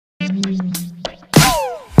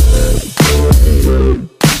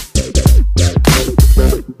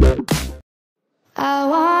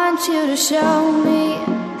to show me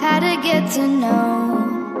how to get to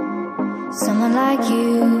know someone like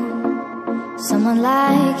you, someone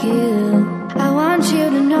like you. I want you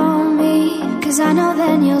to know me, 'cause I know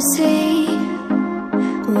then you'll see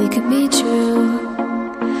we could be true,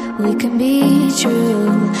 we can be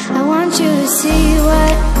true. I want you to see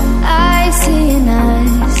what I see in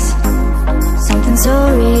us, something so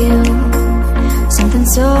real, something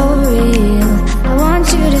so real. I want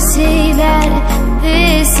you to see that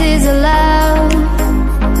this is a love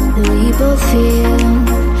that we both feel,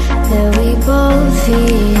 that we both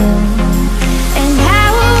feel. And how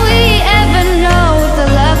will we ever know if the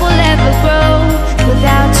love will ever grow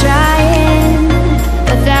without trying,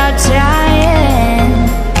 without trying?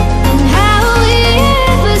 And how will we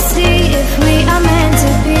ever see if we are meant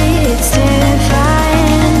to be? It's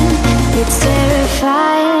terrifying, it's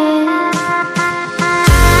terrifying.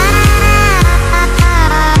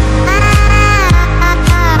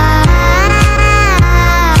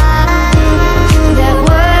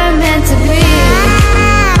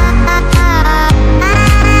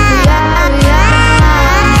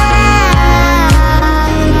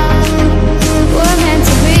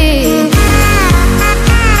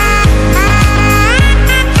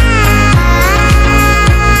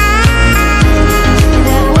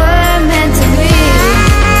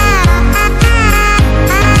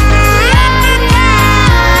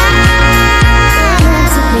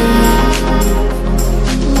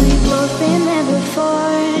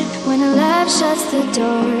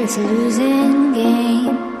 It's a losing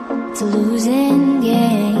game, it's a losing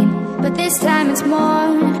game. But this time it's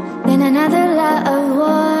more than another lot of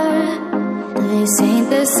war. This ain't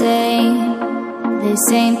the same, this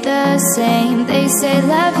ain't the same. They say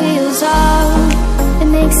love heals all, it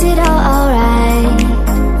makes it all alright.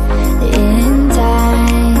 In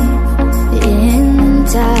time, in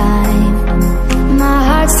time. My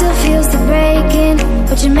heart still feels the breaking,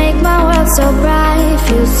 but you make my world so bright.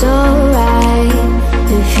 Feels so right,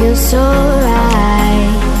 it feels so right.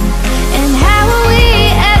 And how will we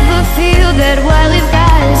ever feel that what we've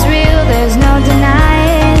got is real? There's no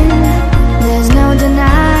denying, there's no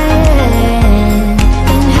denying.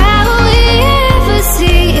 And how will we ever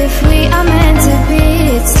see if we are meant to be?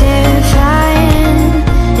 It's terrifying,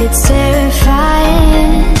 it's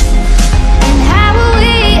terrifying. And how will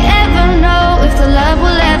we ever know if the love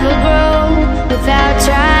will ever grow without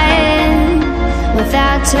trying,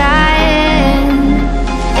 without trying?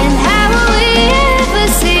 And how will we ever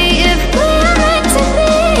see if we are meant to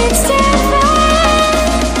be? It's terrifying,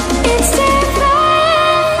 it's terrifying.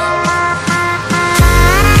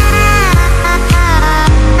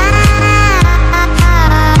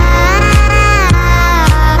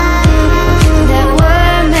 That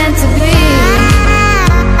we're meant to be.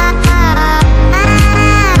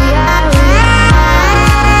 We are,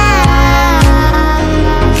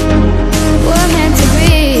 we're meant to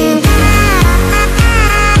be.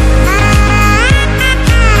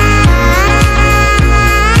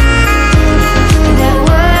 That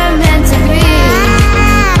we're meant to be.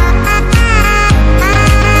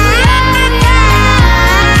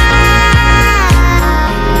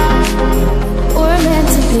 We're meant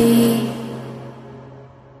to be.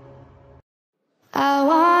 I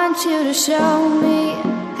want you to show me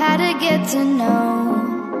how to get to know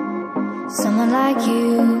someone like you,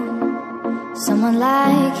 someone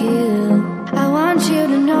like you. I want you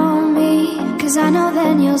to know me, 'cause I know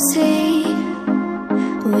then you'll see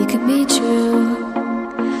we could be true,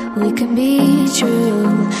 we can be true.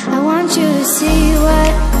 I want you to see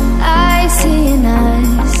what I see in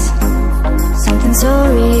us, something so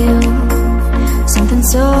real, something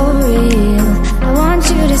so real. I want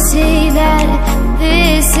you to see that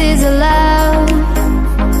this is a love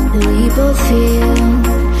that we both feel,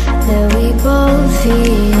 that we both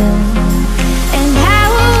feel. And how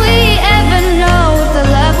will we ever know if the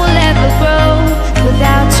love will ever grow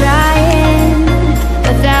without trying,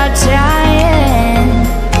 without trying?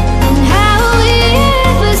 And how will we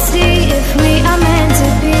ever see if we are meant to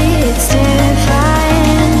be? It's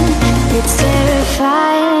terrifying, it's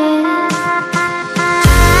terrifying.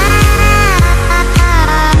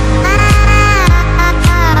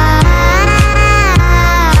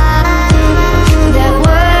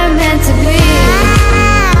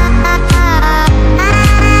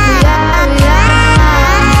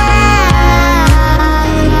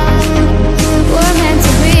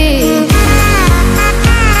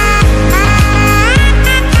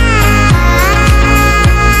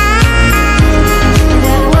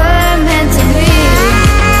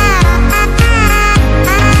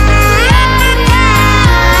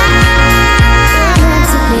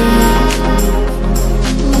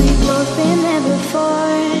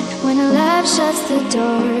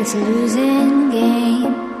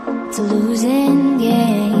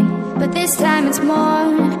 this time it's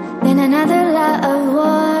more than another love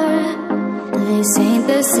war. This ain't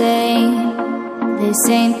the same, this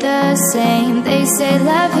ain't the same. They say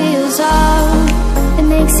love heals all, it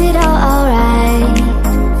makes it all alright.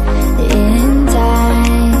 In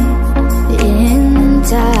time, in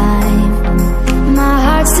time. My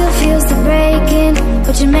heart still feels the breaking,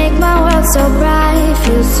 but you make my world so bright.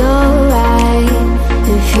 Feels so right,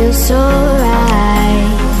 it feels so right.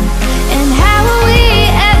 And how will we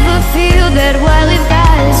ever feel that what we've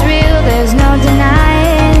got is real? There's no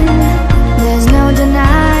denying, there's no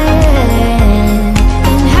denying.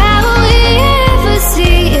 And how will we ever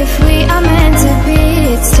see if we are meant to be?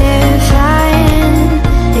 It's terrifying,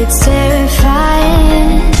 it's terrifying.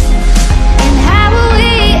 And how will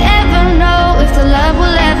we ever know if the love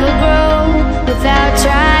will ever grow without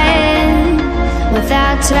trying,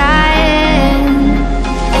 without trying?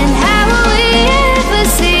 And how will we ever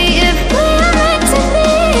see if we are meant to be?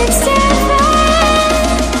 It's terrifying,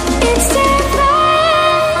 it's terrifying.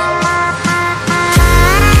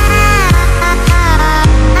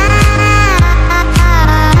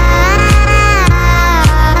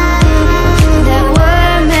 That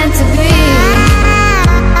we're meant to be.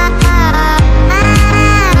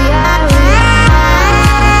 We are,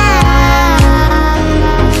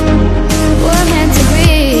 we're meant to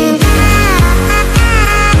be.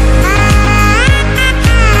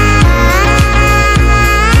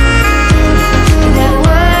 That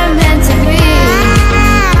we're meant to be.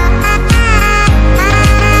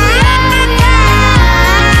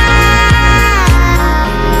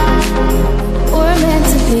 We're meant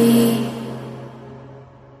to be.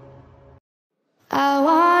 I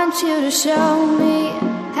want you to show me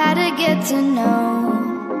how to get to know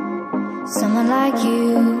someone like you,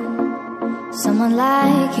 someone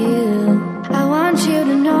like you. I want you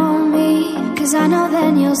to know me, 'cause I know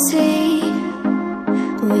then you'll see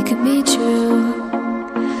we could be true,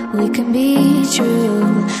 we can be true.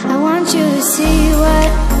 I want you to see what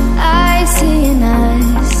I see in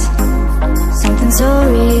us. Something so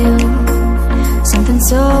real, something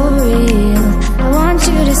so real.